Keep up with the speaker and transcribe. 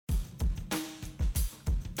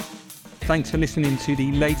thanks for listening to the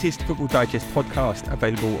latest Football Digest podcast,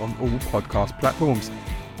 available on all podcast platforms.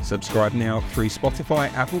 Subscribe now through Spotify,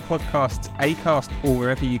 Apple Podcasts, Acast, or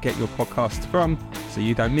wherever you get your podcasts from, so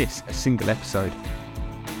you don't miss a single episode.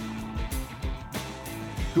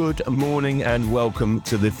 Good morning and welcome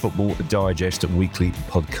to the Football Digest weekly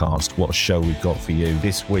podcast. What a show we've got for you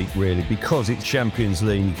this week, really, because it's Champions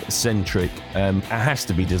League centric. It has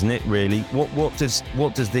to be, doesn't it, really? What does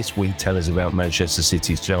this week tell us about Manchester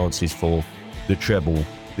City's chances for the treble?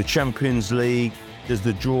 The Champions League, does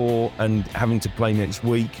the draw and having to play next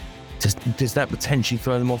week, does that potentially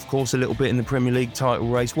throw them off course a little bit in the Premier League title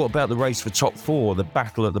race? What about the race for top four, the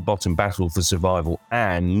battle at the bottom, battle for survival?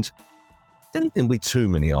 And there won't be too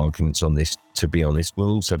many arguments on this, to be honest.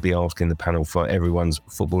 We'll also be asking the panel for everyone's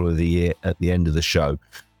Footballer of the Year at the end of the show.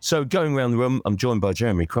 So going around the room, I'm joined by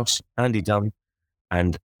Jeremy Cross, Andy Dunn,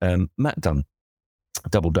 and Matt Dunn.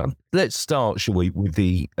 Double done. Let's start, shall we, with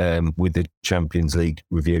the Champions League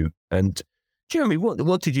review. And Jeremy,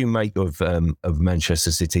 what did you make of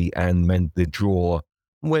Manchester City and the draw?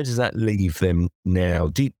 Where does that leave them now?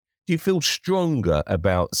 Do you feel stronger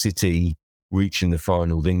about City reaching the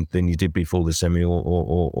final than you did before the semi,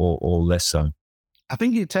 or less so? I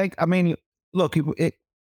think it takes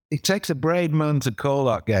a brave man to call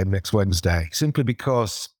that game next Wednesday, simply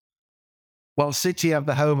because, while City have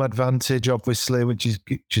the home advantage, obviously, which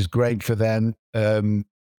is great for them,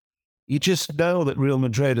 you just know that Real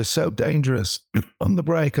Madrid are so dangerous on the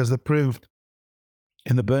break, as they proved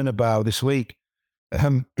in the Bernabeu this week.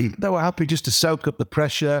 They were happy just to soak up the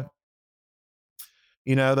pressure.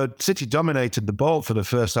 You know, the City dominated the ball for the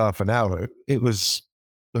first half an hour. It was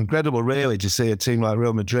incredible, really, to see a team like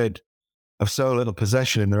Real Madrid have so little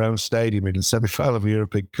possession in their own stadium in the semi-final of the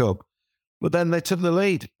European Cup. But then they took the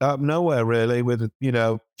lead out of nowhere, really, with,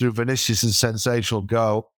 through Vinicius' sensational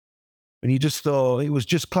goal. And you just thought it was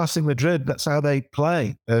just classic Madrid. That's how they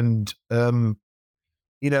play. And,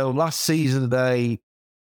 last season they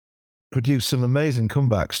produced some amazing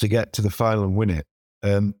comebacks to get to the final and win it.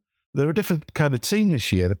 They're a different kind of team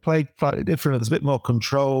this year. They played slightly different. There's a bit more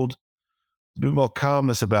controlled, a bit more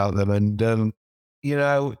calmness about them. And,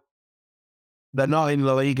 they're not in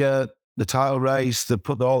La Liga, the title race. They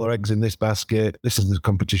put all their eggs in this basket. This is the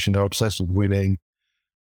competition they're obsessed with winning.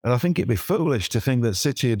 And I think it'd be foolish to think that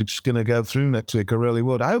City are just going to go through next week. I really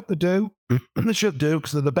would. I hope they do. They should do,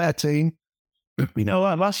 because they're the better team.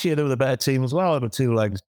 Last year they were the better team as well over two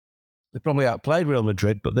legs. They probably outplayed Real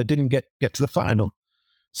Madrid, but they didn't get to the final.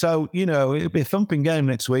 So, it'll be a thumping game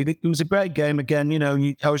next week. It was a great game again.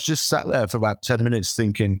 I was just sat there for about 10 minutes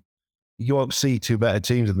thinking, you won't see two better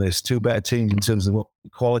teams than this, two better teams in terms of what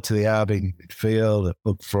quality they have in midfield,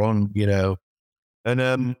 up front, And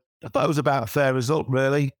I thought it was about a fair result,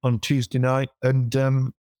 really, on Tuesday night.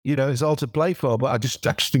 And, it's all to play for. But I just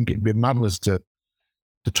think it'd be madness to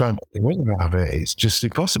try and win out of it. It's just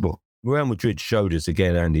impossible. Real Madrid showed us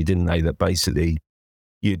again, Andy, didn't they, that basically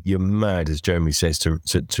you're mad, as Jeremy says, to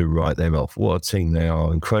write them off. What a team they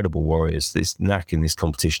are. Incredible warriors. This knack in this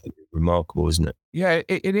competition is remarkable, isn't it? Yeah,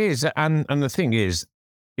 it is. And the thing is,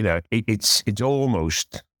 it's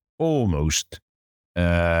almost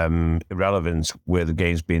irrelevant where the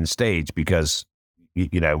game's being staged, because,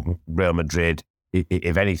 Real Madrid,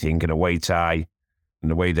 if anything, an away tie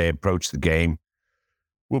and the way they approach the game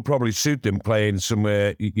will probably suit them playing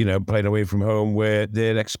somewhere, playing away from home where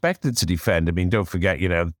they're expected to defend. I mean, don't forget,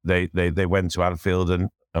 they went to Anfield and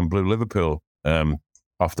blew Liverpool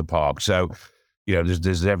off the park. So,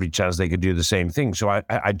 there's every chance they could do the same thing. So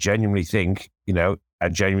I genuinely think, it's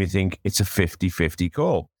a 50-50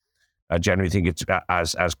 call. I genuinely think it's,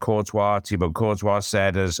 as Thibaut Courtois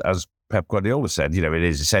said, as Pep Guardiola said, it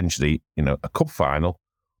is essentially, a cup final,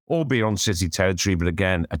 albeit on City territory. But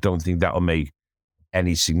again, I don't think that'll make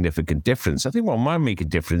any significant difference. I think what might make a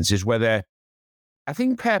difference is whether, I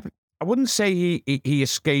think Pep, I wouldn't say he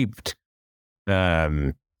escaped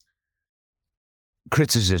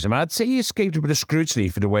criticism. I'd say he escaped a bit of scrutiny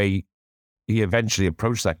for the way he eventually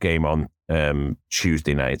approached that game on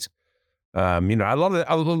Tuesday night. A lot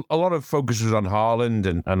of focus was on Haaland,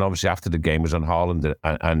 and obviously after the game was on Haaland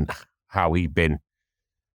and how he'd been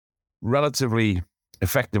relatively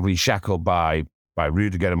effectively shackled by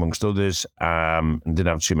Rudiger amongst others, and didn't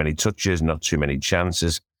have too many touches, not too many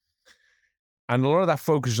chances, and a lot of that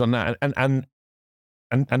focus on that, and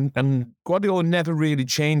Guardiola never really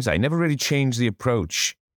changed that. He never really changed the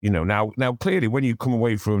approach. Now clearly when you come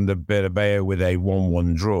away from the Bernabeu with a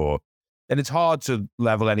 1-1 draw, then it's hard to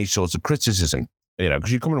level any sort of criticism,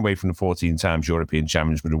 because you're coming away from the 14 times European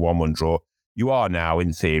champions with a 1-1 draw. You are now,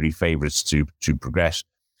 in theory, favourites to progress.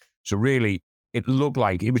 So really, it looked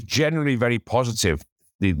like it was generally very positive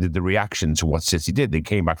the reaction to what City did. They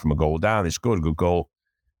came back from a goal down. They scored a good goal.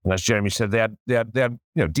 And as Jeremy said, they had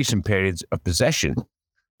decent periods of possession.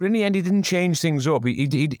 But in the end, he didn't change things up. He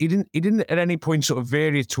didn't at any point sort of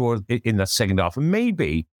vary toward in that second half. And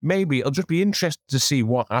maybe it'll just be interesting to see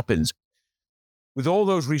what happens with all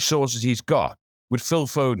those resources he's got, with Phil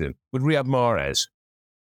Foden, with Riyad Mahrez,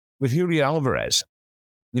 with Julian Alvarez.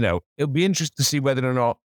 It'll be interesting to see whether or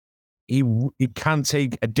not he can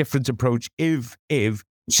take a different approach if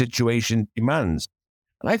situation demands.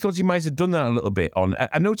 And I thought he might have done that a little bit on.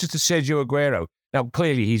 I noticed to Sergio Aguero. Now,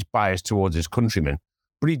 clearly he's biased towards his countrymen,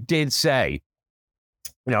 but he did say,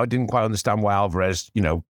 I didn't quite understand why Alvarez,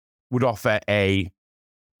 would offer a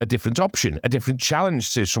different option, a different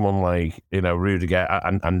challenge to someone like, Rudiger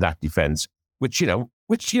and that defence, which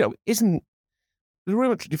isn't. The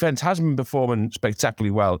Real Madrid defence hasn't been performing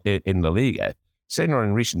spectacularly well in the Liga, certainly not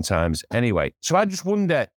in recent times anyway. So I just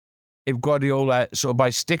wonder if Guardiola, sort of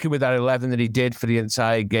by sticking with that 11 that he did for the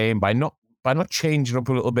entire game, by not changing up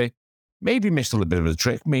a little bit, maybe missed a little bit of a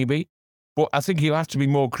trick, maybe. But I think he'll have to be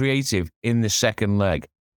more creative in the second leg.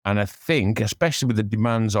 And I think, especially with the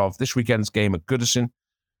demands of this weekend's game at Goodison,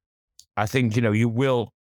 I think, you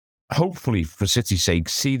will, hopefully for City's sake,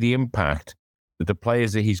 see the impact that the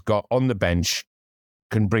players that he's got on the bench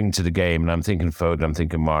can bring to the game. And I'm thinking Foden, I'm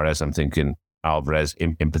thinking Mahrez, I'm thinking Alvarez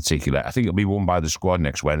in particular. I think it'll be won by the squad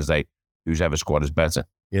next Wednesday. Whose ever squad is better.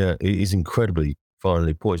 Yeah, it is incredibly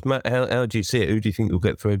finely poised. Matt, how do you see it? Who do you think will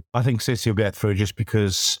get through? I think City will get through just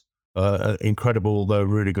because incredible though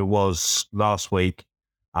Rudiger was last week,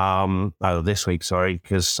 this week, sorry,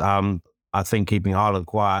 because I think keeping Haaland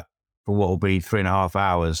quiet for what will be 3.5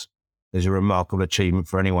 hours is a remarkable achievement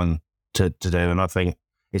for anyone to do. And I think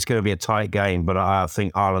it's going to be a tight game, but I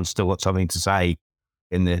think Haaland's still got something to say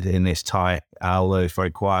in this tie, although it's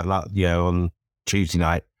very quiet, on Tuesday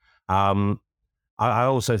night. I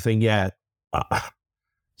also think, I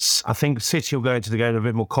think City will go into the game with a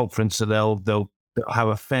bit more confidence, so they'll have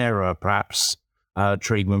a fairer, perhaps,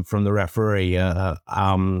 treatment from the referee. I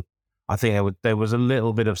think there was a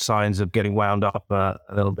little bit of signs of getting wound up a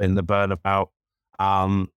little bit in the Bernabeu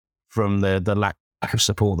from the lack of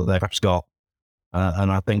support that they've perhaps got.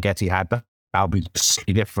 And I think Etihad, that'll be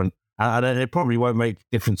slightly different. And it probably won't make a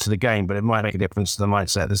difference to the game, but it might make a difference to the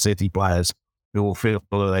mindset of the City players who will feel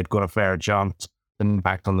that they've got a fairer chance and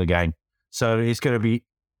impact on the game. So it's going to be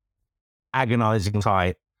agonising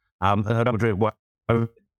tight. Real Madrid, the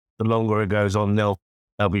longer it goes on, they'll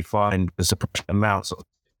be fine because the amounts.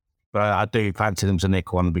 But I do fancy them to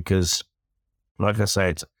nick one because, like I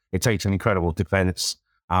said, it takes an incredible defence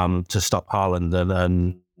to stop Haaland,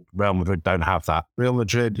 and Real Madrid don't have that. Real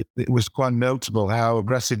Madrid, it was quite notable how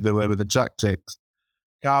aggressive they were with the tactics.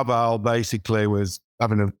 Carvalho basically was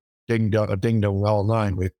having a ding-dong all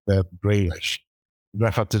night with Grealish. The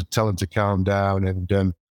ref had to tell him to calm down,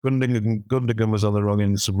 and Gundogan was on the run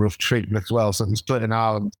in some rough treatment as well. So he's splitting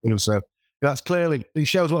Ireland. So that's clearly, it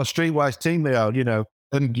shows what a streetwise team they are,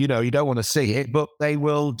 and, you don't want to see it, but they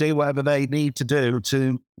will do whatever they need to do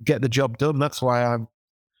to get the job done. That's why I'm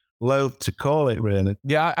loath to call it, really.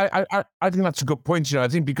 Yeah, I think that's a good point. I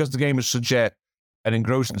think because the game is such an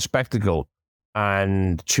engrossing spectacle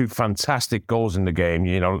and two fantastic goals in the game,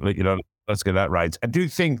 let's get that right. I do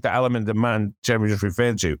think the element that man Jeremy just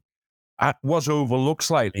referred to was overlooked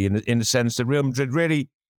slightly in the sense that Real Madrid really,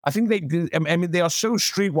 I think they are so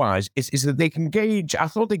streetwise, is that they can gauge. I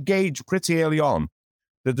thought they gauged pretty early on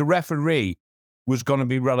that the referee was going to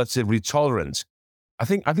be relatively tolerant. I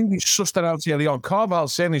think they sussed that out early on. Carvalho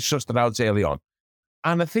certainly sussed that out early on.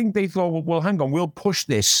 And I think they thought, well, hang on, we'll push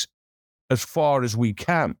this as far as we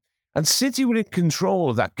can. And City were in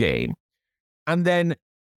control of that game. And then,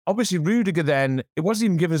 obviously, Rudiger then, it wasn't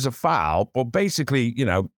even given as a foul, but basically,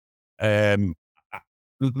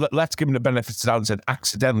 let's give him the benefit of the doubt and said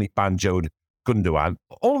accidentally banjoed Gundogan.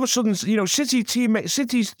 All of a sudden, City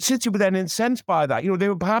were then incensed by that. They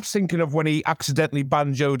were perhaps thinking of when he accidentally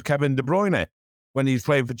banjoed Kevin De Bruyne when he was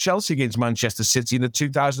playing for Chelsea against Manchester City in the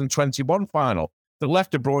 2021 final that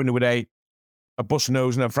left De Bruyne with a bust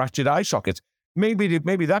nose and a fractured eye socket. Maybe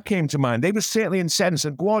that came to mind. They were certainly incensed,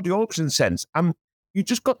 and Guardiola was incensed. And you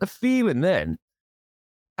just got the feeling then,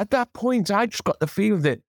 at that point, I just got the feeling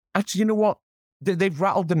that, actually, you know what? They've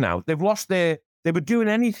rattled them now. They've lost they were doing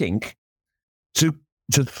anything to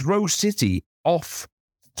throw City off,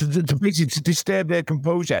 to basically to disturb their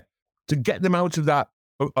composure, to get them out of that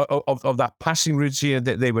of that passing routine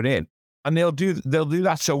that they were in, and they'll do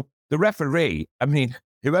that. So the referee,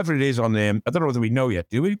 whoever it is on them, I don't know whether we know yet,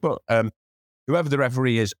 do we? But whoever the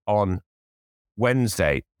referee is on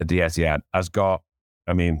Wednesday at the Etihad has got,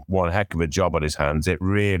 one heck of a job on his hands. It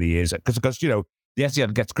really is, because the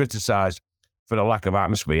Etihad gets criticised for the lack of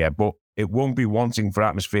atmosphere, but it won't be wanting for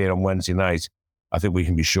atmosphere on Wednesday night. I think we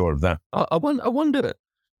can be sure of that. I wonder,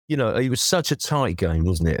 it was such a tight game,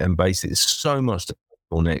 wasn't it? And basically, so much to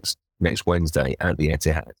for next Wednesday at the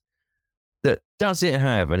Etihad. Does it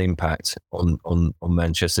have an impact on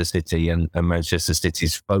Manchester City and Manchester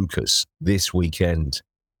City's focus this weekend?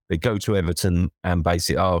 They go to Everton and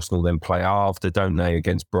basically Arsenal then play after, don't they,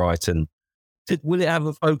 against Brighton? Will it have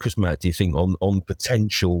a focus, Matt, do you think, on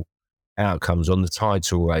potential outcomes on the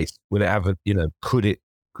title race? Will it have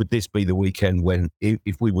could this be the weekend when,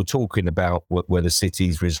 if we were talking about whether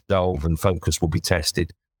City's resolve and focus will be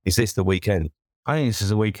tested, is this the weekend? I think this is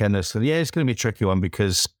a weekend it's going to be a tricky one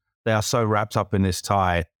because they are so wrapped up in this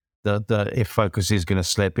tie that if focus is going to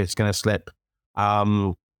slip, it's going to slip,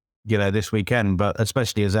 this weekend. But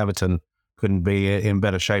especially as Everton couldn't be in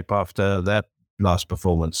better shape after their last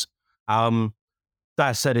performance.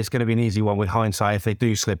 That said, it's going to be an easy one with hindsight. If they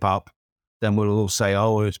do slip up, then we'll all say,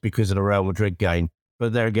 oh, it's because of the Real Madrid game.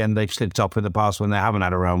 But there again, they've slipped up in the past when they haven't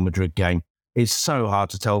had a Real Madrid game. It's so hard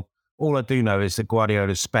to tell. All I do know is that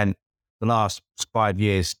Guardiola spent the last 5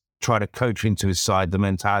 years trying to coach into his side the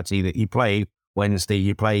mentality that you play Wednesday,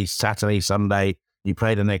 you play Saturday, Sunday, you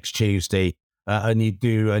play the next Tuesday, and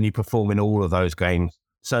you perform in all of those games.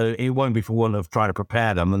 So it won't be for want of trying to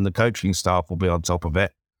prepare them, and the coaching staff will be on top of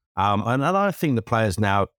it. And I think the players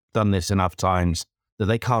now done this enough times that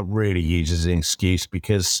they can't really use as an excuse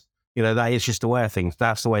because, that is just the way of things.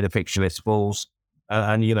 That's the way the fixture list falls.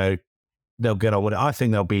 And they'll get on with it. I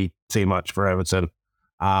think there'll be too much for Everton.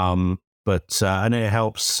 But and it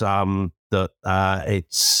helps that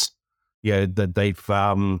it's, that they've,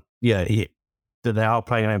 that they are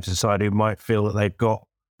playing an Everton side who might feel that they've got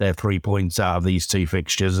their 3 points out of these two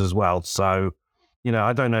fixtures as well. So,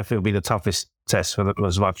 I don't know if it'll be the toughest test for them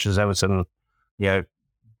as much as Everton,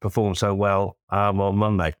 perform so well on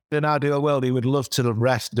Monday. In an ideal world, he would love to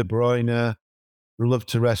rest De Bruyne, would love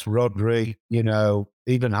to rest Rodri,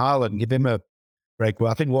 even Haaland, give him a break.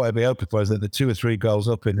 Well, I think what I'd be hoping for is that the 2 or 3 goals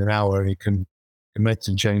up in an hour, he can make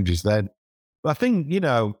some changes then. But I think,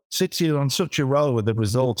 City are on such a roll with the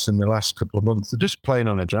results in the last couple of months. They're just playing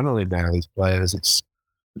on adrenaline now, these players. It's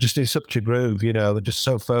just in such a groove, they're just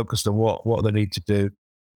so focused on what they need to do.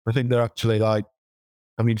 I think they're actually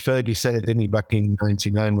Fergie said it, didn't he, back in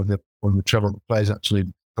 99 when the trouble players actually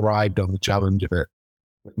thrived on the challenge of it.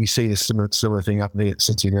 You see a similar thing happening at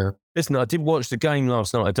City now. Listen, I did watch the game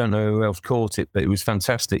last night. I don't know who else caught it, but it was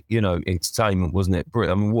fantastic, entertainment, wasn't it?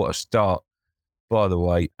 I mean, what a start, by the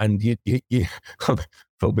way. And you I felt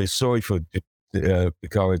a bit sorry for Bukayo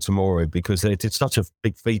Tomori because they did such a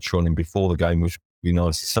big feature on him before the game, which would be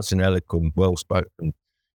nice. He's such an eloquent, well-spoken,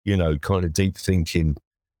 kind of deep-thinking,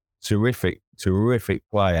 terrific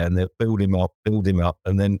player, and they build him up,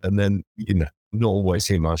 and then not always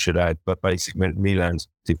him, I should add, but basically Milan's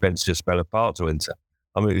defence just fell apart to Inter.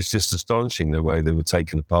 I mean, it was just astonishing the way they were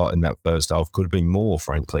taken apart in that first half. Could have been more,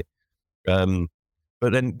 frankly.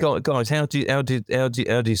 But then, guys, how do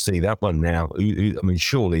you see that one now? I mean,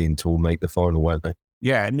 surely Inter will make the final, won't they?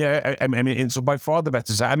 Yeah, I mean, it's by far the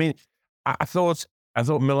better side. I mean, I thought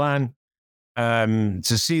Milan, to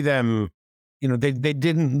see them, they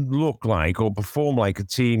didn't look like or perform like a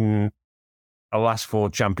team, a last 4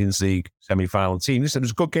 Champions League semi-final team. Listen, it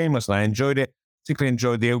was a good game last night. I enjoyed it. Particularly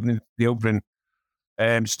enjoyed the opening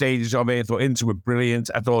stages of it. I thought Inter were brilliant.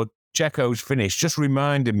 I thought Dzeko's finish just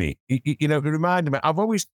reminded me. It reminded me. I've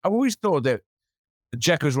always thought that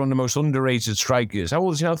Dzeko's one of the most underrated strikers. How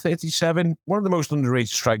old is he now? 37. One of the most underrated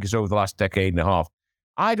strikers over the last decade and a half.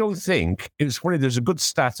 I don't think it's funny. There's a good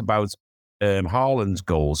stat about Haaland's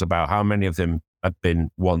goals, about how many of them have been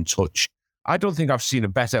one touch. I don't think I've seen a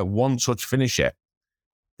better one-touch finisher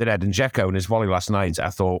than Edin Dzeko, and his volley last night, I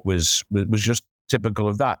thought, was just typical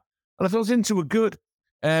of that. And I thought Inter were good.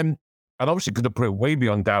 And obviously could have put it way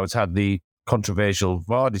beyond doubt had the controversial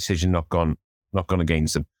VAR decision not gone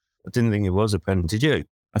against them. I didn't think it was a penalty, did you?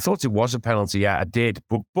 I thought it was a penalty, yeah, I did.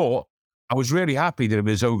 But I was really happy that it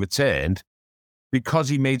was overturned because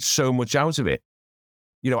he made so much out of it.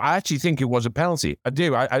 I actually think it was a penalty. I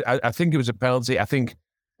do. I think it was a penalty. I think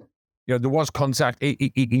there was contact.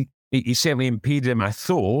 He certainly impeded him, I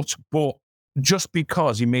thought, but just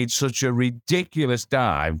because he made such a ridiculous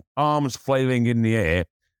dive, arms flailing in the air,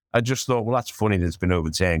 I just thought, well, that's funny that it's been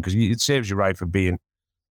overturned because it serves you right for being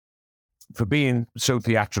so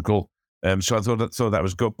theatrical. So I thought that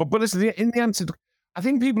was good. But listen, in the answer, I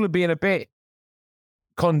think people are being a bit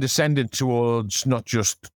condescending towards not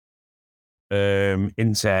just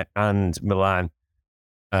Inter and Milan.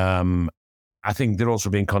 I think they're also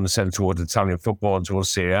being condescending towards Italian football and towards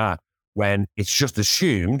Serie A when it's just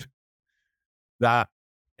assumed that,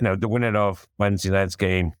 the winner of Wednesday night's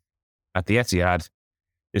game at the Etihad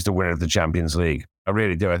is the winner of the Champions League. I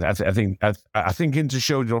really do. I think Inter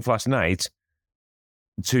showed enough last night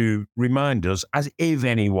to remind us, as if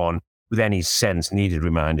anyone with any sense needed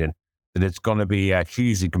reminding, that it's going to be a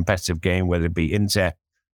hugely competitive game, whether it be Inter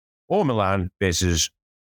or Milan versus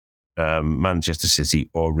Manchester City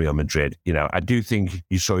or Real Madrid. I do think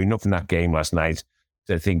you saw enough in that game last night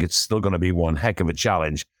to think it's still going to be one heck of a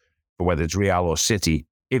challenge for whether it's Real or City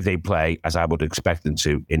if they play, as I would expect them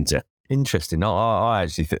to, Inter. Interesting. I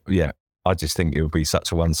actually think, I just think it would be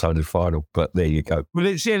such a one-sided final, but there you go. Well,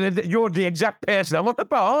 you're the exact person I'm on the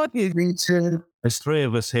bar, aren't you? Me too. There's three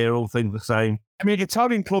of us here, all think the same. I mean,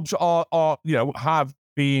 Italian clubs are have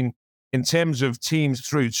been, in terms of teams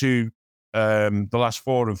through to the last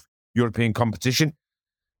four of European competition,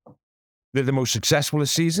 they're the most successful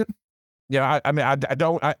this season. I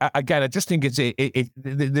just think it's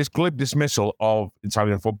this glib dismissal of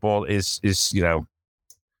Italian football is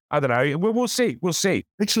I don't know. We'll see.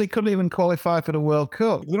 Literally couldn't even qualify for the World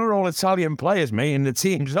Cup. They're not all Italian players, mate, in the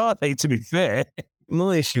teams, aren't they, to be fair?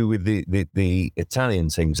 My issue with the Italian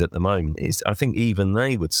teams at the moment is I think even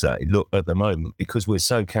they would say, look, at the moment, because we're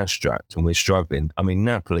so cash-strapped and we're struggling, I mean,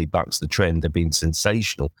 Napoli bucks the trend. They've been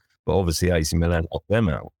sensational, but obviously AC Milan knocked them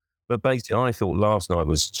out. But basically, I thought last night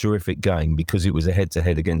was a terrific game because it was a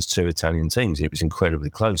head-to-head against two Italian teams. It was incredibly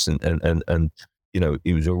close and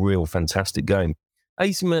it was a real fantastic game.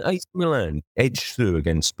 AC Milan edged through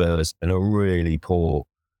against Spurs and a really poor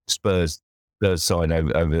Spurs side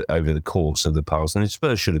over the course of the past. And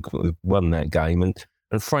Spurs should have won that game. And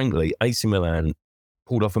frankly, AC Milan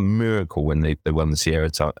pulled off a miracle when they won the Serie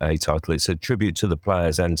A title. It's a tribute to the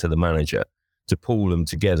players and to the manager to pull them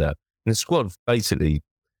together. And the squad basically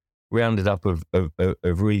rounded up of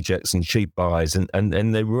rejects and cheap buys,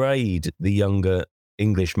 and they raid the younger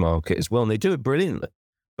English market as well. And they do it brilliantly.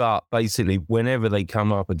 But basically, whenever they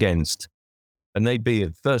come up against, and they'd be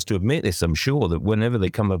the first to admit this, I'm sure, that whenever they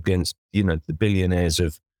come up against, the billionaires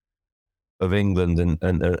of England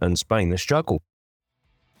and Spain, they struggle.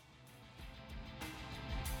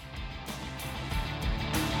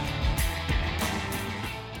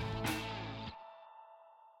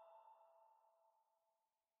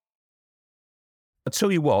 I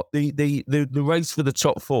tell you what, the race for the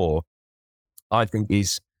top four, I think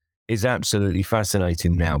is absolutely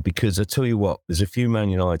fascinating now, because I tell you what, there's a few Man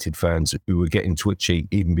United fans who were getting twitchy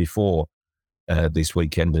even before this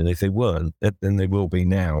weekend, and if they weren't, then they will be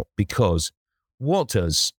now, because what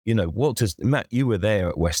does Matt, you were there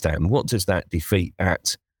at West Ham, what does that defeat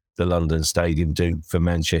at the London Stadium do for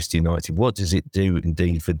Manchester United? What does it do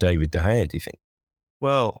indeed for David De Gea, do you think?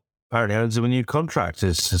 Well, apparently owns him a new contract,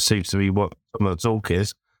 seems to be what some of the talk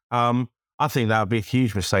is. I think that would be a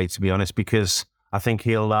huge mistake, to be honest, because I think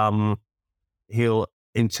he'll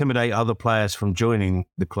intimidate other players from joining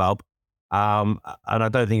the club, and I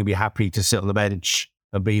don't think he'll be happy to sit on the bench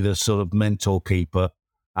and be the sort of mentor keeper.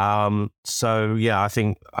 So yeah, I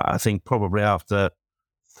think probably after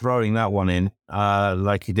throwing that one in,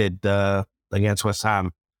 like he did against West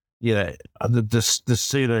Ham, the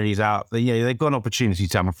sooner he's out, they've got an opportunity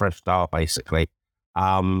to have a fresh start, basically.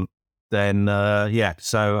 So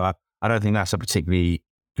I don't think that's a particularly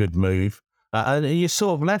good move. And you're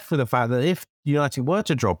sort of left with the fact that if United were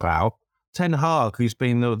to drop out, Ten Hag, who's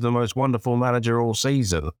been the most wonderful manager all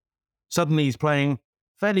season, suddenly he's playing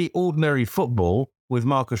fairly ordinary football with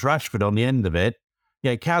Marcus Rashford on the end of it.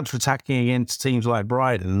 Counter-attacking against teams like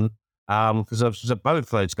Brighton, because I was at both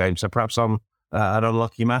those games, so perhaps I'm an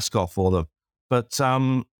unlucky mascot for them. But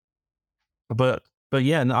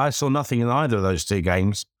I saw nothing in either of those two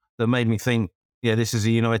games that made me think, this is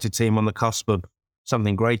a United team on the cusp of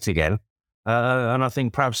something great again. And I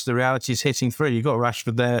think perhaps the reality is hitting through. You've got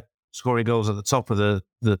Rashford there scoring goals at the top of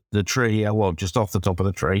the tree, just off the top of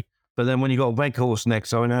the tree. But then when you've got Weghorst next,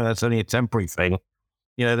 so I know that's only a temporary thing.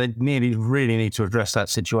 They really need to address that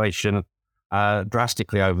situation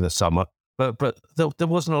drastically over the summer. But there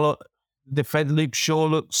wasn't a lot. Luke Shaw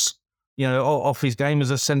looks, off his game as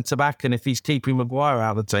a centre-back, and if he's keeping Maguire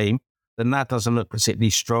out of the team, then that doesn't look particularly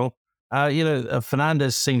strong.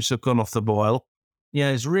 Fernandes seems to have gone off the boil.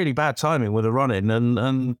 It's really bad timing with a run-in,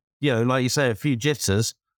 and like you say, a few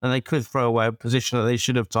jitters, and they could throw away a position that they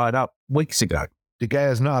should have tied up weeks ago. De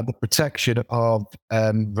Gea's not had the protection of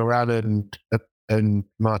Varane and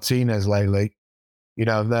Martinez lately.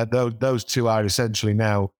 Those two are essentially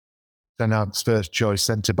now Ten Hag's first choice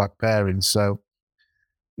centre-back pairing. So,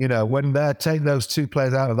 when they take those two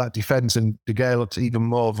players out of that defence, and De Gea looks even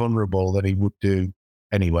more vulnerable than he would do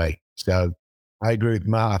anyway. So I agree with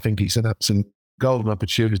Matt. I think it's an absolute golden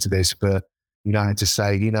opportunity this for United to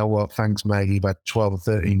say, you know what, thanks, mate, you've had 12 or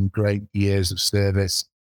 13 great years of service.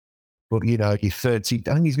 But, you're 30,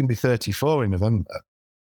 I think he's going to be 34 in November.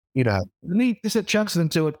 There's a chance for them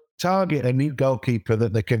to target a new goalkeeper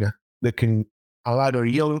that they can either a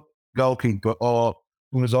young goalkeeper or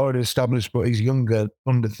who was already established but he's younger,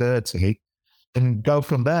 under 30, and go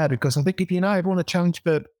from there. Because I think if United want to challenge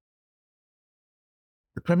for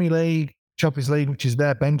the Premier League, Champions League, which is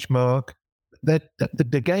their benchmark, the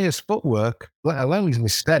De Gea's footwork, let alone his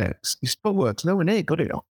mistakes, his footwork's nowhere near good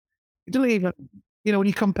enough. He doesn't even, when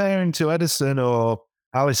you compare him to Ederson or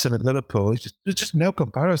Alisson at Liverpool, there's just no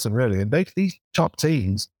comparison, really. And these top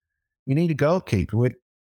teams, you need a goalkeeper with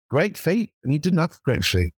great feet, and he didn't have great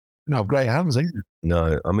feet. Great hands either.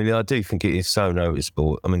 No, I mean, I do think it is so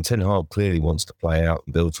noticeable. I mean, Ten Hag clearly wants to play out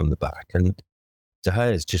and build from the back, and De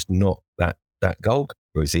Gea is just not that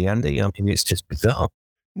goalkeeper, is he, Andy? I mean, it's just bizarre.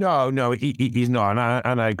 No, he's not.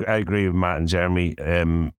 And I agree with Matt and Jeremy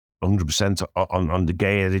 100% on De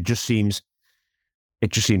Gea. It just seems a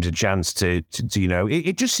chance to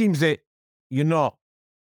it just seems that you're not,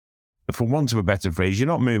 for want of a better phrase, you're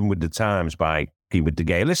not moving with the times by keeping with De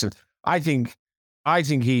Gea. Listen, I think I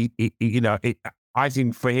think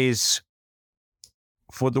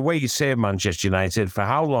for the way he saved Manchester United, for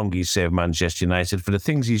how long he saved Manchester United, for the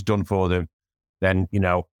things he's done for them, then,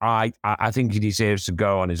 I think he deserves to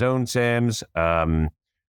go on his own terms. And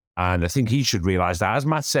I think he should realise that. As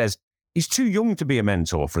Matt says, he's too young to be a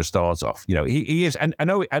mentor for a start off. He is. And I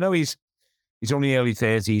know he's only early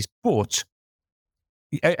 30s, but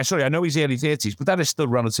I know he's early 30s, but that is still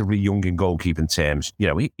relatively young in goalkeeping terms.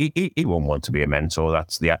 He won't want to be a mentor.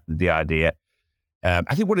 That's the idea.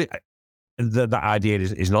 I think that idea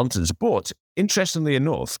is nonsense. But interestingly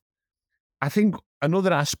enough, I think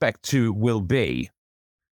another aspect to will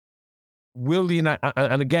United,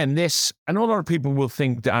 and again, I know a lot of people will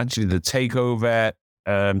think that actually the takeover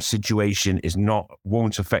situation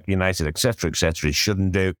won't affect United, etc., etc. It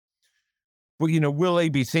shouldn't do. But, will they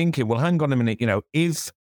be thinking, well, hang on a minute,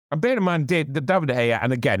 and bear in mind, the David De Gea,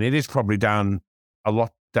 and again, it is probably a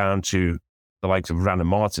lot down to the likes of Varane and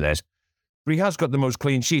Martinez, but he has got the most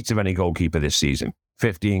clean sheets of any goalkeeper this season.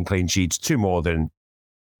 15 clean sheets, 2 more than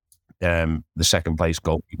the second place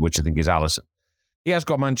goalkeeper, which I think is Alisson. He has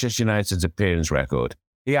got Manchester United's appearance record.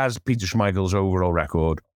 He has Peter Schmeichel's overall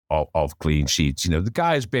record of clean sheets. The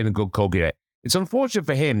guy has been a good goalkeeper. It's unfortunate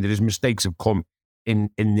for him that his mistakes have come in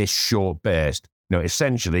this short burst.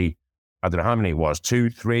 Essentially, I don't know how many it was, 2,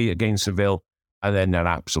 3 against Seville, and then that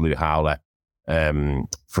absolute howler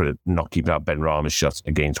for not keeping out Benrahma's shot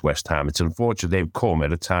against West Ham. It's unfortunate they've come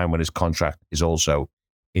at a time when his contract is also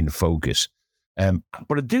in focus.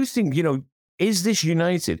 But I do think, is this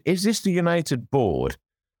the United board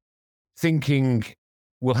thinking,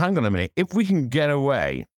 well, hang on a minute, if we can get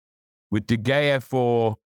away with De Gea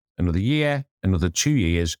for another year, another 2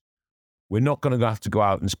 years, we're not going to have to go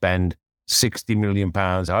out and spend £60 million,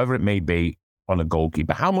 however it may be, on a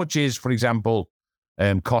goalkeeper. How much is, for example,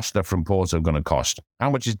 Costa from Porto going to cost? How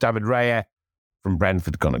much is David Raya from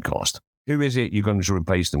Brentford going to cost? Who is it you're going to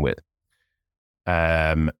replace them with?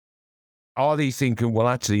 Are they thinking, well,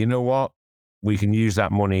 actually, you know what? We can use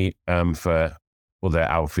that money for other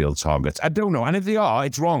outfield targets. I don't know. And if they are,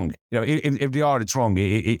 it's wrong. If they are, it's wrong.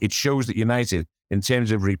 It shows that United, in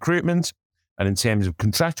terms of recruitment and in terms of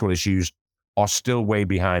contractual issues, are still way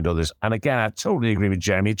behind others. And again, I totally agree with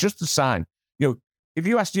Jeremy. It's just a sign. If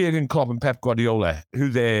you ask Jurgen Klopp and Pep Guardiola who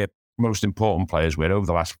their most important players were over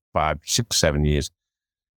the last 5, 6, 7 years,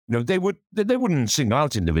 they wouldn't single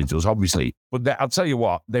out individuals, obviously. But I'll tell you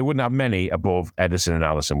what, they wouldn't have many above Ederson and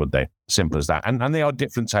Alisson, would they? Simple as that. And they are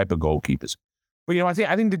different type of goalkeepers. But I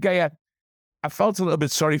think De Gea, I felt a little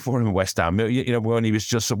bit sorry for him in West Ham. When he was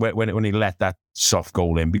just when he let that soft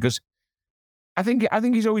goal in, because I think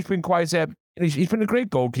he's always been quite he's been a great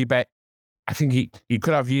goalkeeper. I think he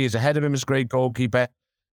could have years ahead of him as a great goalkeeper.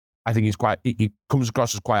 I think he comes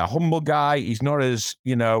across as quite a humble guy. He's not as,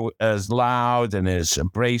 as loud and as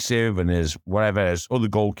abrasive and as whatever as other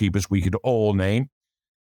goalkeepers we could all name.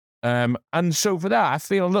 And so for that, I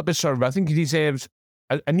feel a little bit sorry, but I think he deserves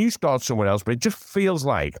a new start somewhere else. But it just feels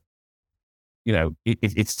like,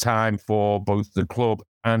 it's time for both the club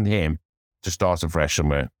and him to start afresh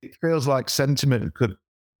somewhere. It feels like sentiment could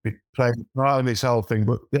be playing part in this whole thing,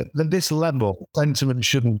 but at this level, sentiment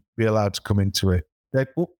shouldn't be allowed to come into it.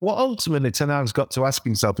 What ultimately Ten Hag's got to ask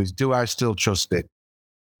himself is, do I still trust it?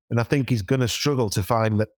 And I think he's going to struggle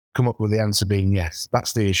to come up with the answer being yes.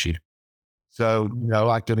 That's the issue. So,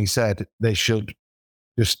 like Dunny said, they should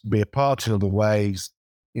just be a part in other ways.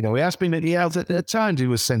 He has been, at times he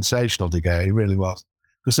was sensational, De Gea, he really was.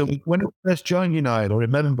 Because when he first joined United, I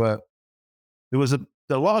remember there was a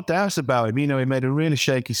lot of doubts about him. He made a really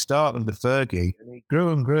shaky start under Fergie, and he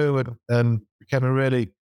grew and grew and became a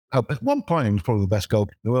really, at one point, he was probably the best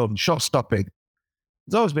goalkeeper in the world. And shot stopping,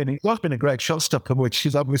 he's always been a great shot stopper, which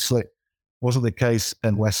is obviously wasn't the case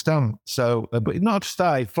in West Ham. So, but not just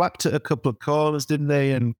that, he flapped at a couple of corners, didn't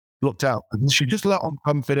he? And looked out. And she just let on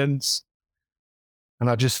confidence. And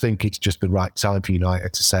I just think it's just the right time for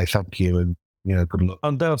United to say thank you and, good luck.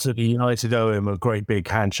 Undoubtedly, United owe him a great big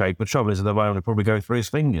handshake. The trouble is, at the moment, he'll probably go through his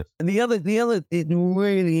fingers. And the other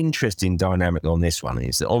really interesting dynamic on this one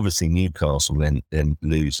is that obviously Newcastle then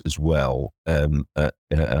lose as well at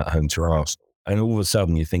home to Arsenal. And all of a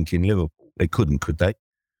sudden you're thinking Liverpool, they couldn't, could they?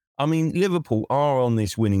 I mean, Liverpool are on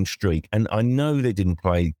this winning streak, and I know they didn't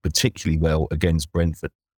play particularly well against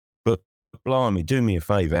Brentford, but blimey, do me a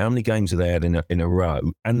favour, how many games have they had in a row,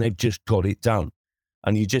 and they've just got it done?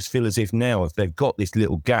 And you just feel as if now, if they've got this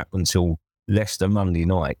little gap until Leicester Monday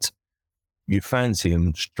night, you fancy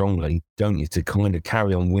them strongly, don't you, to kind of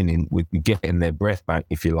carry on winning, with getting their breath back,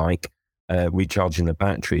 if you like, recharging the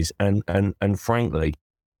batteries. And frankly,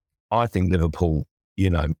 I think Liverpool,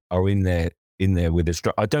 are in there with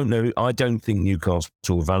a I don't know. I don't think Newcastle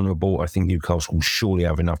are vulnerable. I think Newcastle will surely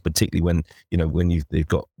have enough, particularly when they've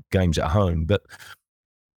got games at home. But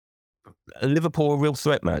Liverpool a real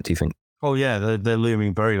threat, Matt, do you think? Oh yeah, they're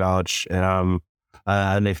looming very large. And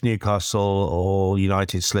if Newcastle or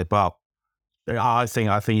United slip up, I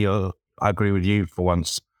agree with you for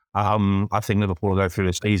once. I think Liverpool will go through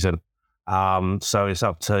the season. So it's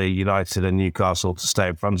up to United and Newcastle to stay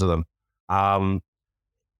in front of them.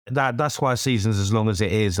 That's why a season's as long as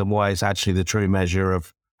it is, and why it's actually the true measure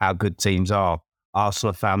of how good teams are.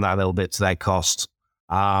 Arsenal have found that a little bit to their cost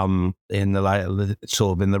in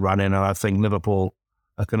the run-in, and I think Liverpool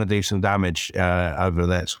are going to do some damage over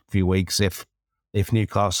the next few weeks if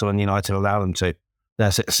Newcastle and United allow them to.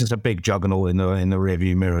 It's just a big juggernaut in the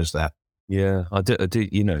rearview mirrors there. Yeah, I do.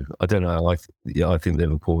 I don't know. I think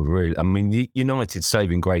Liverpool really. I mean, United's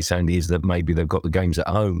saving grace, Andy, is that maybe they've got the games at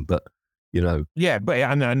home, but. Yeah, but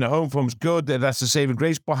and the home form's good. That's the saving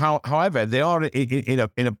grace. But however, they are in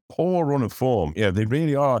a poor run of form. They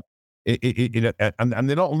really are. And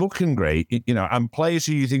they're not looking great. And players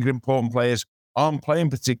who you think are important players aren't playing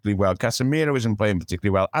particularly well. Casemiro isn't playing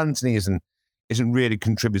particularly well. Anthony isn't really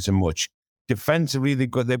contributing much. Defensively,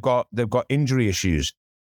 they've got injury issues.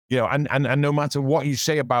 And no matter what you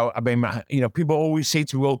say about, people always say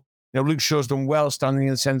to me, well, Luke Shaw's done well standing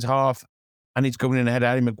in the centre half, and he's going in ahead of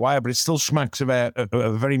Harry Maguire, but it still smacks of a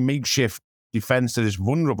very makeshift defence that is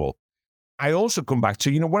vulnerable. I also come back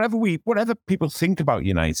to, whatever people think about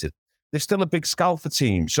United, they're still a big scalper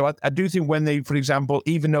team. So I do think when they, for example,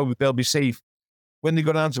 even though they'll be safe, when they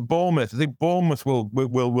go down to Bournemouth, I think Bournemouth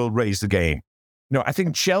will raise the game. I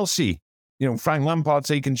think Chelsea, Frank Lampard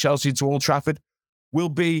taking Chelsea to Old Trafford will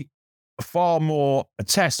be far more a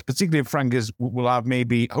test, particularly if Frank will have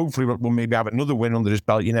hopefully will maybe have another win under his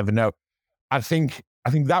belt. You never know. I think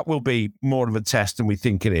that will be more of a test than we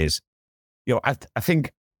think it is. I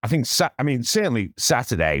think certainly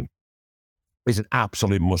Saturday is an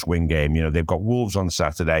absolute must-win game. They've got Wolves on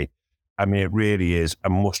Saturday. It really is a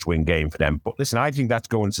must-win game for them. But listen, I think that's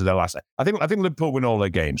going to their last. I think Liverpool win all their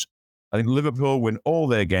games. I think Liverpool win all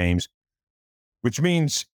their games, which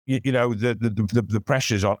means the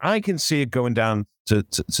pressure's on. I can see it going down to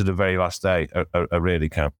the very last day. I really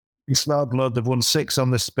can. You smell blood. They've won 6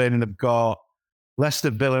 on the spin, and they've got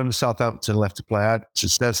Leicester, Villa, and Southampton left to play.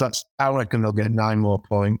 I reckon they'll get 9 more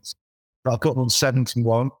points. I'll cut them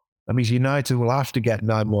 71. That means United will have to get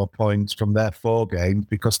 9 more points from their 4 games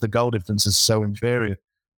because the goal difference is so inferior.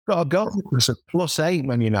 Got a goal difference of +8,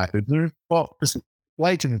 Man United. They're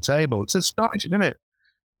late in the table. It's astonishing, isn't it?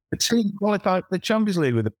 The team qualified for the Champions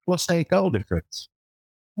League with a +8 goal difference.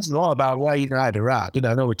 That's a lot about where United are at.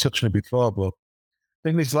 I know we touched on it before, but I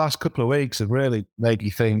think these last couple of weeks have really made you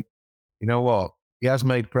think, you know what? He has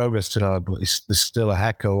made progress tonight, but there's still a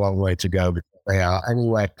heck of a long way to go before they are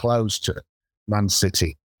anywhere close to Man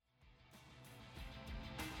City.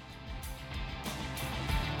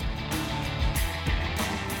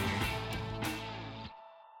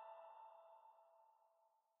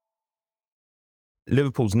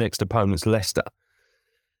 Liverpool's next opponent's Leicester.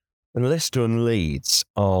 And Leicester and Leeds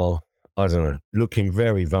are, I don't know, looking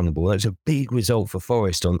very vulnerable. That's a big result for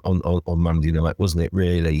Forest on Monday night, wasn't it,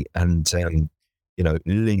 really? And,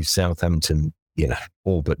 leaves Southampton,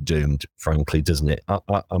 all but doomed, frankly, doesn't it?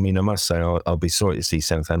 I must say, I'll be sorry to see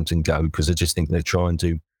Southampton go because I just think they try and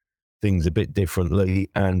do things a bit differently,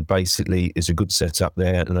 and basically it's a good setup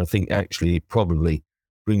there. And I think actually probably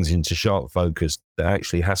brings into sharp focus that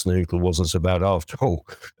actually Hasenhüttl wasn't so bad after all,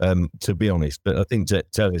 to be honest. But I think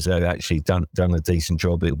that Tellez have actually done a decent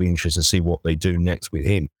job. It'll be interesting to see what they do next with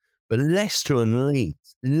him. But Leicester and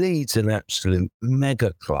Leeds an absolute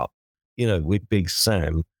mega club, with Big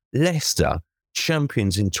Sam. Leicester,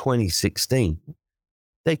 champions in 2016,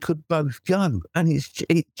 they could both go. And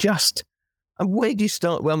and where do you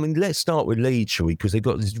start? Well, I mean, let's start with Leeds, shall we? Because they've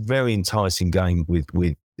got this very enticing game with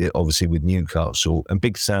obviously with Newcastle, and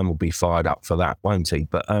Big Sam will be fired up for that, won't he?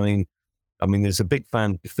 But I mean, there's a Big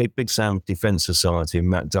Sam Defence Society and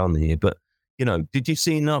Matt Dunn here. But did you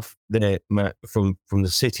see enough there, Matt, from the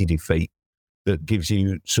City defeat that gives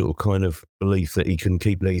you sort of kind of belief that he can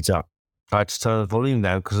keep Leeds up? I had to turn the volume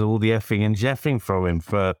down because of all the effing and jeffing from him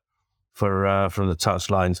from the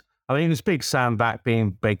touchlines. I mean, it was Big Sam back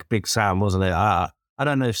being Big Sam, wasn't it? I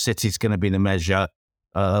don't know if City's going to be the measure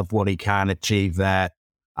of what he can achieve there,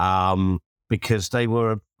 because they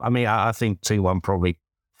were. I mean, I think 2-1 probably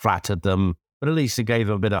flattered them, but at least it gave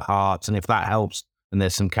them a bit of heart. And if that helps, and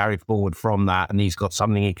there's some carry forward from that, and he's got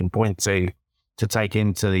something he can point to take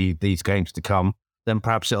into these games to come, then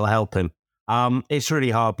perhaps it'll help him. It's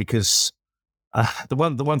really hard because the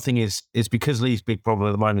one thing is because Lee's big problem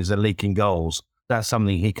at the moment is they're leaking goals. That's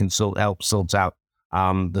something he can help sort out,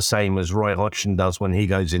 the same as Roy Hodgson does when he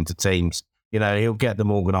goes into teams. He'll get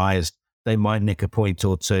them organised. They might nick a point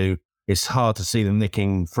or two. It's hard to see them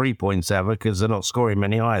nicking 3 points ever because they're not scoring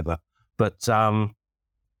many either. But I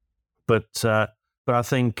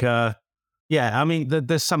think, I mean,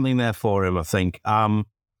 there's something there for him, I think.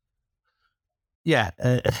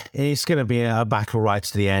 It's going to be a battle right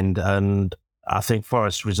to the end, and I think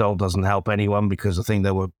Forest's result doesn't help anyone because I think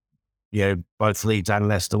they were, both Leeds and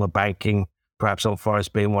Leicester were banking perhaps on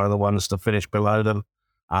Forest being one of the ones to finish below them,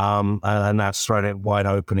 and that's thrown it wide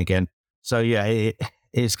open again. So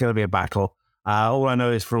it's going to be a battle. All I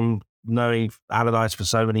know is from knowing Allardyce for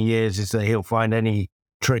so many years is that he'll find any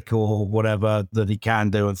trick or whatever that he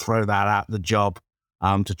can do and throw that at the job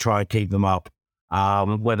to try and keep them up.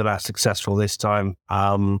 Whether that's successful this time,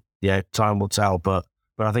 time will tell. But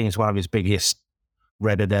I think it's one of his biggest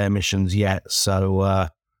Red Adair missions yet. So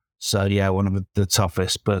one of the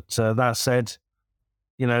toughest. But that said,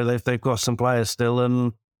 they've got some players still,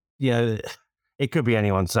 and it could be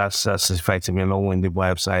anyone. That's effectively a long-winded way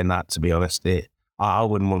of saying that. To be honest, I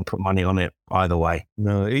wouldn't want to put money on it either way.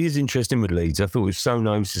 No, it is interesting with Leeds. I thought it was so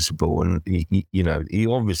noticeable, and he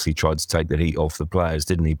obviously tried to take the heat off the players,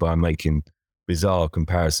 didn't he, by making bizarre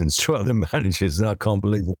comparisons to other managers, and I can't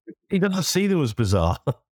believe it. He doesn't see them as bizarre.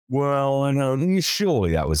 Well, I know.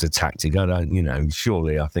 Surely that was a tactic. I don't,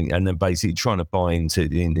 surely I think. And then basically trying to buy into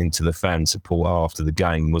the fan support after the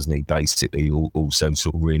game, wasn't he? Basically also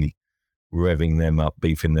sort of really revving them up,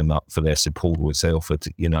 beefing them up for their support, which they offered,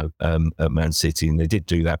 at Man City. And they did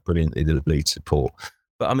do that brilliantly, the Leeds support.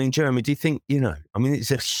 But I mean, Jeremy, do you think,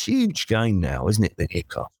 it's a huge game now, isn't it, the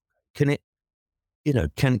Hiccup? Can it,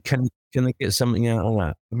 can they get something out of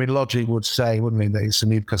that? I mean, logic would say, wouldn't it, that it's a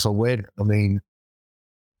Newcastle win. I mean,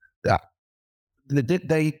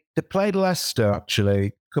 they played Leicester actually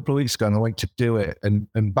a couple of weeks ago, and I went to do it. And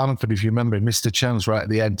Bamford, if you remember, missed a chance right at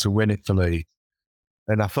the end to win it for Leeds.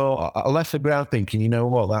 And I thought, I left the ground thinking, you know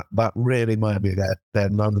what, that really might be their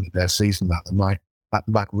moment of their season. That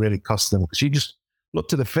might really cost them, because you just look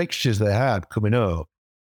to the fixtures they had coming up,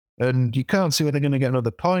 and you can't see where they're going to get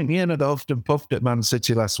another point. They huffed and puffed at Man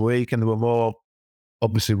City last week, and they were more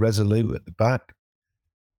obviously resolute at the back.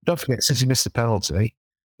 Don't forget, City missed a penalty,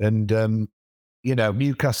 and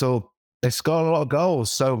Newcastle, they scored a lot of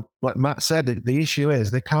goals. So, like Matt said, the issue is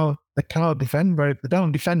they can't defend they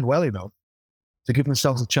don't defend well enough to give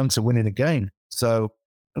themselves a chance of winning a game. So,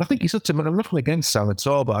 and I think he's I'm nothing against Sam at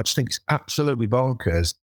all, but I just think it's absolutely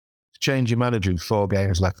bonkers to change your manager with 4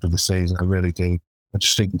 games left of the season. I really do. I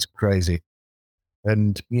just think it's crazy.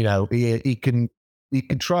 And, he can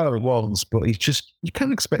try it once, but you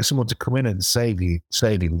can't expect someone to come in and save you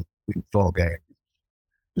in 4 games.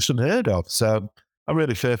 It's unheard of. So I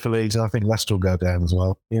really fear for Leeds, and I think Leicester will go down as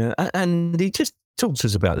well. Yeah, and he just talked to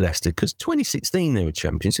us about Leicester, because 2016 they were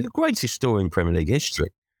champions. It's the greatest story in Premier League history,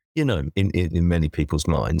 in many people's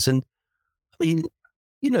minds. And I mean,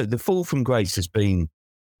 the fall from grace has been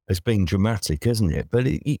dramatic, hasn't it? But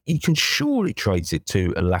you can surely trace it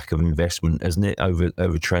to a lack of investment, hasn't it,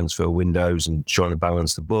 over transfer windows and trying to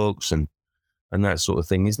balance the books and that sort of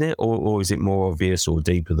thing, isn't it? Or is it more obvious or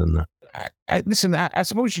deeper than that? Listen, I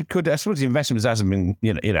suppose the investment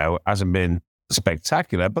hasn't been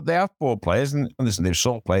spectacular, but they have 4 players, and listen, they've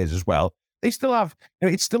sold players as well. They still have.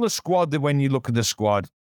 It's still a squad that, when you look at the squad,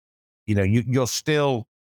 you're still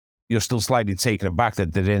slightly taken aback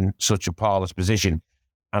that they're in such a parlous position.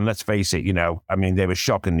 And let's face it, I mean, they were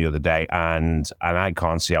shocking the other day, and I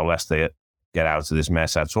can't see how Leicester get out of this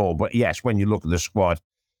mess at all. But yes, when you look at the squad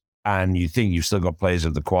and you think you've still got players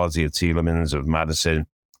of the quality of Tielemans, of Maddison,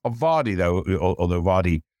 of Vardy, though, although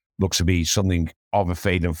Vardy looks to be something of a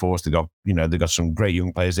fading force. They've got some great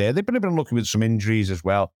young players there. They've been lucky with some injuries as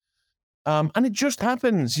well. And it just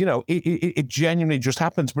happens, it genuinely just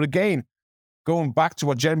happens. But again, going back to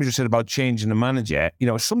what Jeremy just said about changing the manager,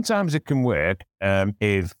 sometimes it can work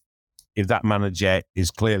if that manager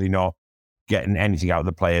is clearly not getting anything out of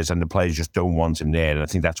the players and the players just don't want him there. And I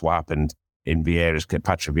think that's what happened in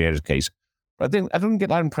Patrick Vieira's case. But I don't get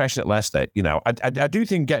that impression at Leicester. I do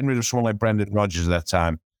think getting rid of someone like Brendan Rodgers at that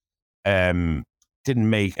time didn't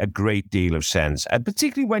make a great deal of sense. And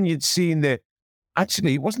particularly when you'd seen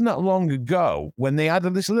actually, it wasn't that long ago when they had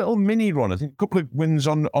this little mini run. I think a couple of wins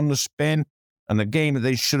on the spin and a game that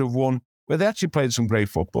they should have won, where they actually played some great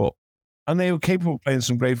football. And they were capable of playing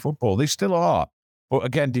some great football. They still are. But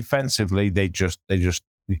again, defensively, they've just had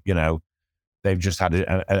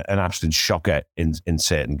an absolute shocker in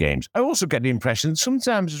certain games. I also get the impression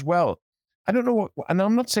sometimes as well, I don't know and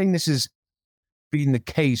I'm not saying this has been the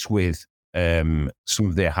case with some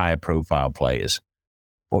of their higher profile players,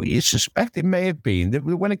 but you suspect it may have been that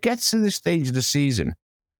when it gets to this stage of the season,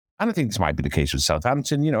 and I think this might be the case with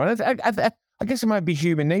Southampton, and I guess it might be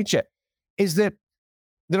human nature, is that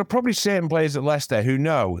there are probably certain players at Leicester who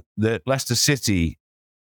know that Leicester City,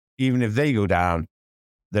 even if they go down,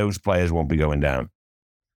 those players won't be going down.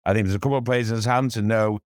 I think there's a couple of players in Southampton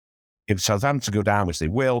know if Southampton go down, which they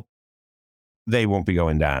will, they won't be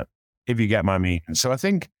going down, if you get my meaning. So I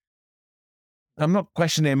think, I'm not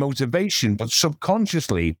questioning their motivation, but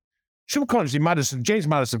subconsciously, James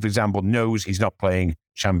Maddison, for example, knows he's not playing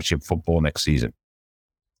championship football next season.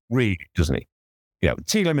 Really, doesn't he?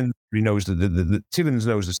 Tielemans knows Tielemans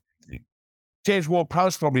knows the same thing. James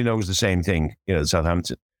Ward-Prowse probably knows the same thing,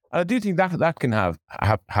 Southampton. And I do think that can have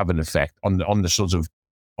an effect on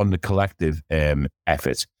the collective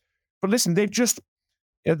effort. But listen,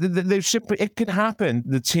 they've simply, it can happen.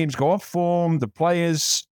 The teams go off form, the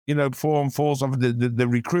players, form falls off, the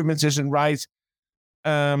recruitment isn't right.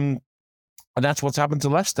 And that's what's happened to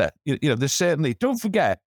Leicester. There's certainly, don't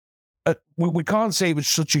forget, we can't say it was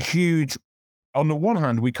such a huge, on the one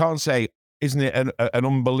hand, we can't say, isn't it an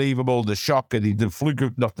unbelievable, the shock of the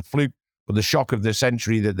fluke, not the fluke, but the shock of the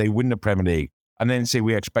century that they win the Premier League, and then say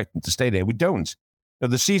we expect them to stay there. We don't.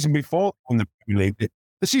 The season before they won the Premier League,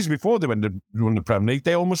 won the Premier League,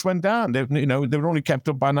 they almost went down. They were only kept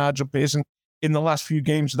up by Nigel Pearson in the last few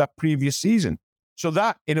games of that previous season. So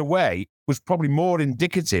that, in a way, was probably more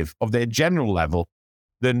indicative of their general level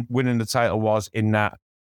than winning the title was in that,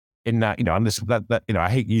 and this, I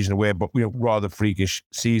hate using the word, but rather freakish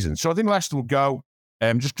season. So I think Leicester will go.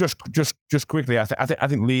 Just quickly, I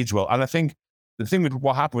think Leeds will, and I think the thing with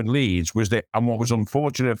what happened with Leeds was that, and what was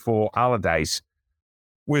unfortunate for Allardyce,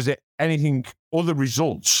 was that anything other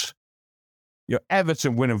results.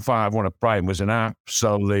 Everton winning 5-1 at Brighton was an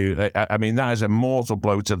absolute. I mean, that is a mortal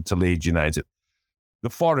blow to Leeds United. The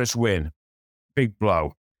Forest win, big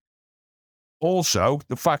blow. Also,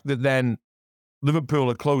 the fact that then Liverpool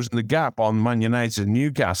are closing the gap on Man United and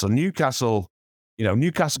Newcastle. Newcastle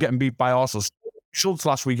getting beat by Arsenal. Schultz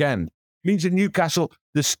last weekend means that Newcastle,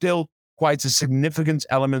 there's still quite a significant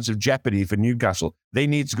element of jeopardy for Newcastle. They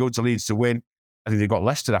need to go to Leeds to win. I think they've got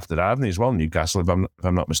Leicester after that, haven't they, as well, Newcastle, if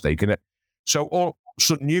I'm not mistaken. So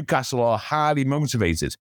Newcastle are highly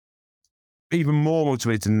motivated, even more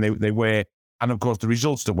motivated than they were. And of course, the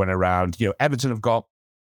results that went around, Everton have got,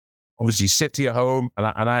 obviously, City at home, and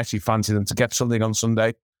I actually fancy them to get something on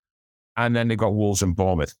Sunday. And then they've got Wolves and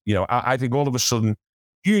Bournemouth. I think all of a sudden,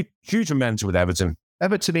 huge momentum with Everton.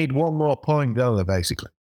 Everton need one more point, don't they, basically?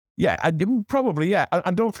 Yeah, probably, yeah.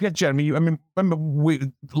 And don't forget, Jeremy,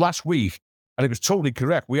 remember last week, and it was totally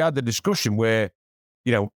correct, we had the discussion where,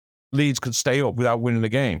 Leeds could stay up without winning the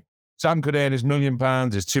game. Sam could earn his £1 million,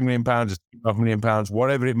 his £2 million, his £2.5 million,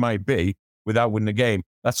 whatever it might be, without winning the game.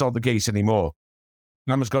 That's not the case anymore.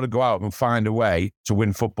 Nam's got to go out and find a way to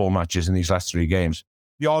win football matches in these last 3 games.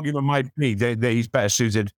 The argument might be that he's better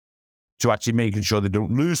suited to actually making sure they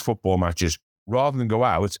don't lose football matches rather than go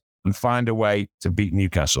out and find a way to beat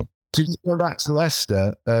Newcastle. To go back to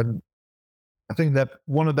Leicester, I think that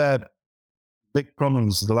one of their big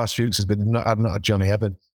problems the last few weeks has been not a Johnny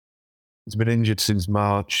Evans. He's been injured since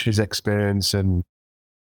March. His experience and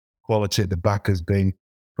quality at the back has been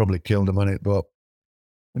probably killed him on it. But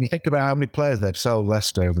when you think about how many players they've sold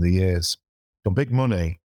Leicester over the years for big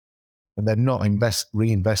money, and they're not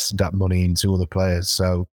reinvested that money into other players,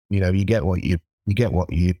 so you get what you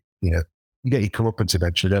You get your comeuppance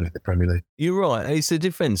eventually, don't you, the Premier League? You're right. It's the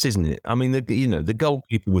defence, isn't it? I mean, the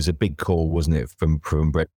goalkeeper was a big call, wasn't it, from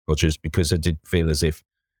Brett Rodgers, because I did feel as if,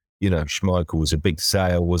 Schmeichel was a big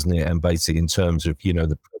sale, wasn't it? And basically in terms of,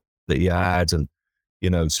 the that he had, and,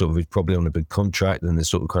 sort of he's probably on a big contract, and they're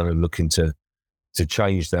sort of kind of looking to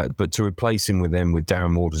change that. But to replace him with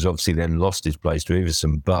Darren Waters, obviously then lost his place to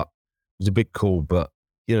Iverson, but it was a big call. But,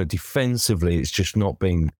 defensively, it's just not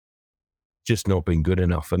been good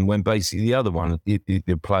enough. And when basically the other one,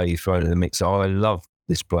 the player you throw in the mix, I love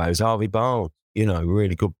this player, is Harvey Barnes.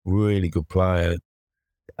 Really good player.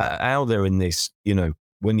 How they're in this,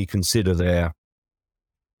 when you consider the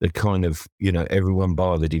kind of, everyone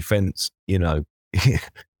by the defence, it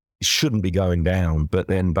shouldn't be going down. But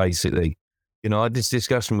then basically, I had this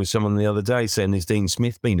discussion with someone the other day saying, has Dean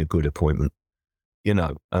Smith been a good appointment?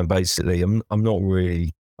 And basically I'm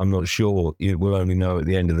not sure. We'll only know at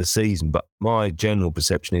the end of the season. But my general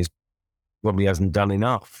perception is probably hasn't done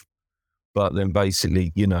enough. But then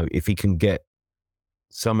basically, if he can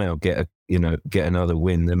somehow get another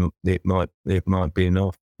win, then it might be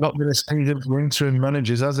enough. Not been a season for interim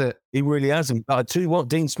managers, has it? He really hasn't. I tell you what,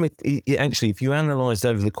 Dean Smith. He actually, if you analysed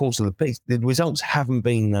over the course of the piece, the results haven't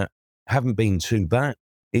been too bad.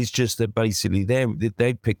 It's just that basically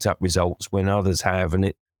they've picked up results when others have, and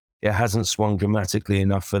it hasn't swung dramatically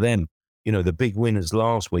enough for them. The big winners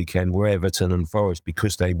last weekend were Everton and Forest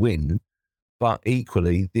because they win, but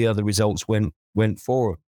equally the other results went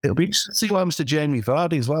for them. It'll be interesting to see what happens to Jamie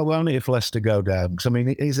Vardy as well, won't it, if Leicester go down? Because, I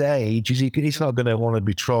mean, his age, he's not going to want to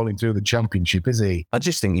be trawling through the Championship, is he? I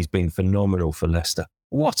just think he's been phenomenal for Leicester.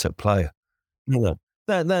 What a player.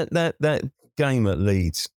 That game at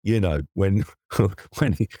Leeds, when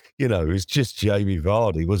he, it was just Jamie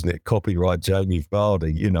Vardy, wasn't it? Copyright Jamie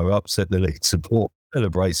Vardy, upset the Leeds support,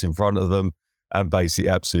 celebrates in front of them, and basically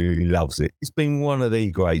absolutely loves it. It's been one of the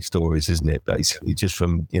great stories, isn't it? Basically, just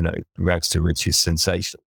from, rags to riches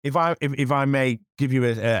sensation. If I may give you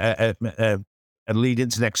a lead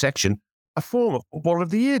into the next section, a former Footballer of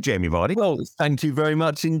the Year, Jamie Vardy. Well, thank you very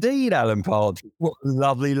much indeed, Alan Partridge. What a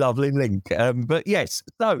lovely link. But yes,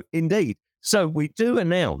 so indeed. So we do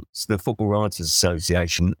announce the Football Writers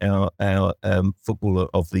Association, our Footballer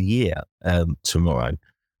of the Year tomorrow.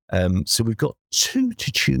 So we've got 2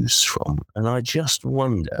 to choose from, and I just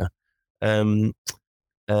wonder who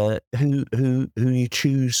you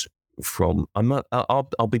choose from.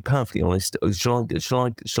 I'll be perfectly honest. Shall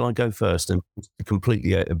I go first and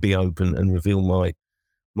completely be open and reveal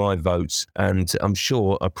my votes? And I'm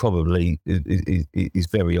sure I probably is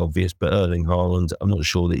very obvious, but Erling Haaland. I'm not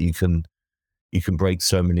sure that you can break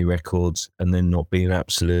so many records and then not be an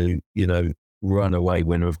absolute, runaway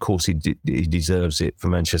winner. Of course, he deserves it for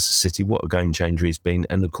Manchester City. What a game changer he's been.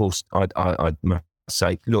 And of course, I must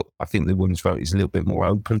say, look, I think the women's vote is a little bit more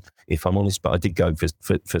open, if I'm honest, but I did go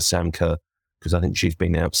for Sam Kerr because I think she's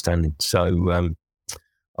been outstanding. So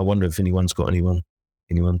I wonder if anyone's got anyone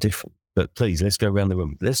different. But please, let's go around the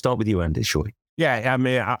room. Let's start with you, Andy, shall we? Yeah, I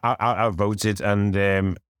mean, I voted and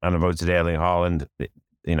I voted Erling Haaland.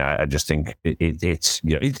 I just think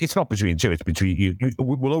it's not between two. It's between you.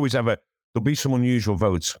 We'll always have there'll be some unusual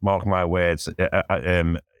votes. Mark my words.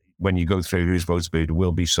 When you go through whose votes, there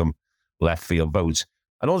will be some left field votes.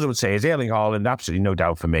 And all I would say is Erling Haaland, absolutely no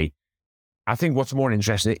doubt for me. I think what's more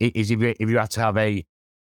interesting is if you had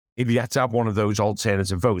to have one of those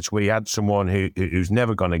alternative votes where you had someone who's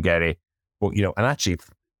never going to get it, but and actually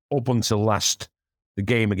up until the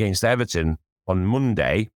game against Everton on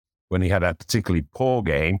Monday, when he had a particularly poor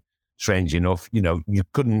game, strange enough, you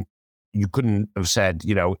couldn't have said,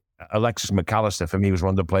 Alexis McAllister for me was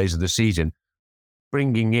one of the players of the season,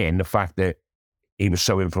 bringing in the fact that he was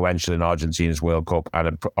so influential in Argentina's World Cup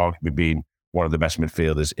and arguably being one of the best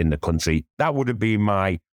midfielders in the country. That would have been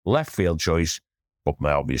my left field choice, but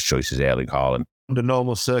my obvious choice is Erling Haaland. Under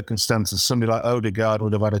normal circumstances, somebody like Odegaard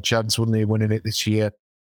would have had a chance, wouldn't he, winning it this year?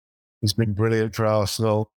 He's been brilliant for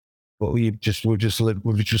Arsenal. But we've just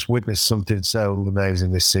witnessed something so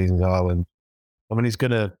amazing this season, Haaland. I mean, he's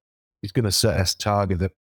gonna set a target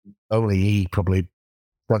that only he probably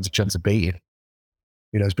wants a chance of beating.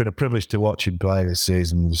 It's been a privilege to watch him play this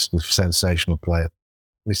season. He's a sensational player.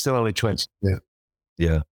 He's still only 20.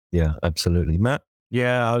 Yeah, absolutely. Matt?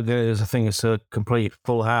 Yeah, I think it's a complete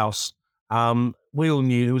full house. We all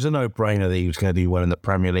knew it was a no-brainer that he was going to do well in the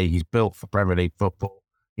Premier League. He's built for Premier League football.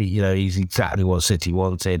 He's exactly what City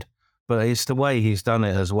wanted. But it's the way he's done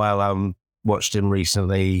it as well. Watched him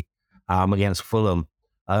recently against Fulham.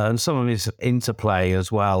 And some of his interplay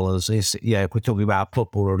as well as if we're talking about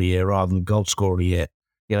Footballer of the Year rather than Goal Scorer of the Year.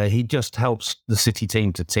 He just helps the City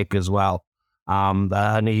team to tick as well.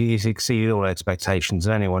 And he's exceeded all expectations.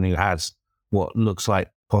 Anyone who has what looks like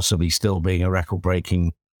possibly still being a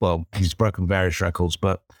record-breaking, well, he's broken various records,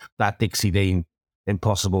 but that Dixie Dean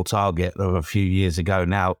impossible target of a few years ago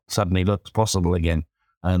now suddenly looks possible again.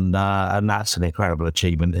 And that's an incredible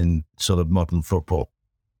achievement in sort of modern football.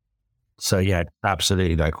 So, yeah,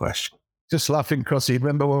 absolutely no question. Just laughing, Crossy.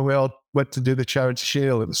 Remember when we all went to do the Charity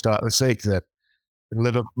Shield at the start of the season?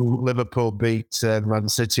 Liverpool beat Man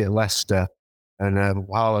City at Leicester, and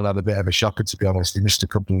Haaland had a bit of a shocker, to be honest. He missed a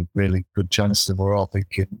couple of really good chances, and we're all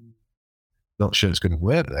thinking, not sure it's going to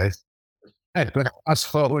work this. Hey, but fast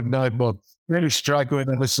forward 9 months, really struggling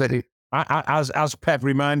in the city. As Pep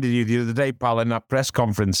reminded you the other day, pal, in that press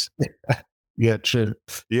conference. Yeah, true.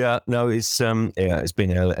 Yeah, no, it's been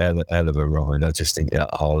a hell of a ride. I just think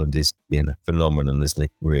Haaland is phenomenal, isn't he?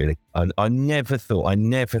 Really, I never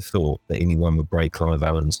thought that anyone would break Clive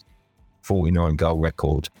Allen's 49 goal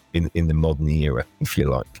record in the modern era, if you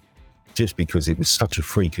like, just because it was such a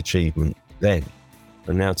freak achievement then,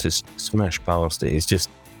 and now to smash past it is just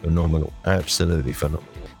phenomenal, absolutely phenomenal.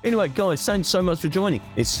 Anyway, guys, thanks so much for joining.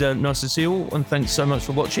 It's nice to see you all, and thanks so much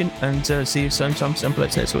for watching, and see you same time, same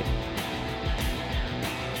place next week.